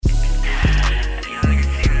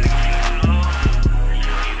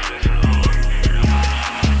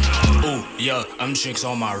Yo, I'm chicks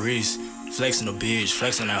on my wrist, flexing the bitch,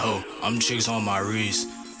 flexing that hoe. I'm chicks on my wrist,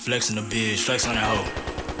 flexing the bitch, flexing that hoe.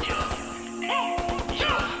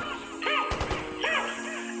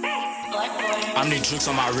 Omnitrix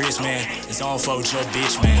on my wrist, man. It's on for your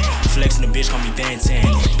bitch, man. Flexing the bitch, call me Ben 10.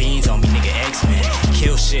 Beans on me, nigga, X-Men.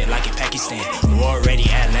 Kill shit like in Pakistan. War ready,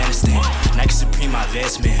 Atlantistan. Nike Supreme, my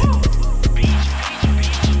vest, man.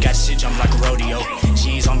 Got shit jump like a rodeo.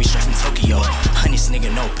 G's on me straight from Tokyo. Honey's nigga,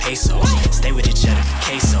 no pesos. Stay with the cheddar,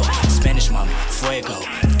 queso. Spanish mommy, fuego.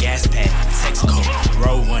 Gas pack, Texaco.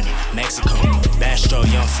 Road running, Mexico. Bastro,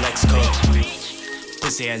 young Flexico.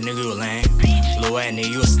 Pussy ass nigga, you a lame. Little ass nigga,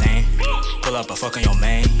 you a stain. Pull up, I fuck on your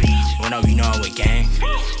main. When up, you know I'm with gang.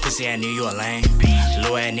 Pussy ass nigga, you a lame.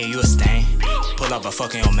 Little ass nigga, you a stain. Pull up, I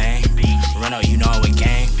fuck on your main. Run up, you know I'm with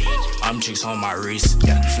gang. I'm chicks on my wrist,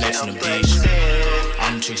 flexing the bitch.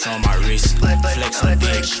 I'm chicks on my wrist, flexing the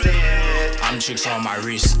bitch. I'm chicks on my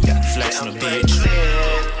wrist, flexing the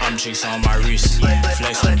bitch. I'm chicks on my wrist,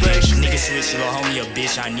 flexing the bitch. Nigga switch, little homie a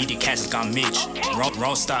bitch. I need the catch like I'm Mitch.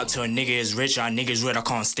 Wrong stop till a nigga is rich. Our niggas red, I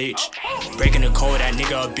can't stitch. Breaking the code, that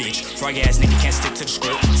nigga a bitch. Froggy ass nigga can't stick to the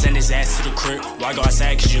script. Send his ass to the crib. Why go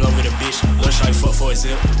outside? Cause you love with a bitch. Lil' shawty fuck for a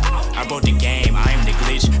zip. I broke the game, I am the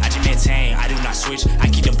glitch. I just maintain, I do not switch. I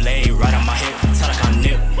keep the blade right on my hip, tell like I'm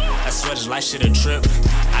nip. I swear this life shit a trip.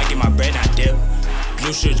 I get my bread, not dip.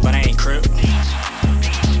 Blue shirts, but I ain't crip.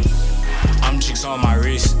 I'm chicks on my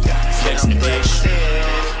wrist, flexing the bitch.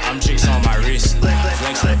 I'm chicks on my wrist,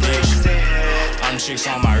 flexing the bitch. I'm chicks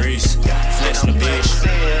on my wrist, flexing the bitch.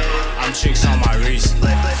 I'm chicks on my wrist,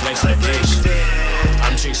 flexing the bitch.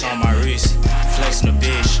 I'm chicks on my wrist, flexing the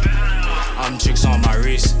bitch. I'm chicks on my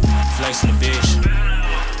wrist, flexing the bitch.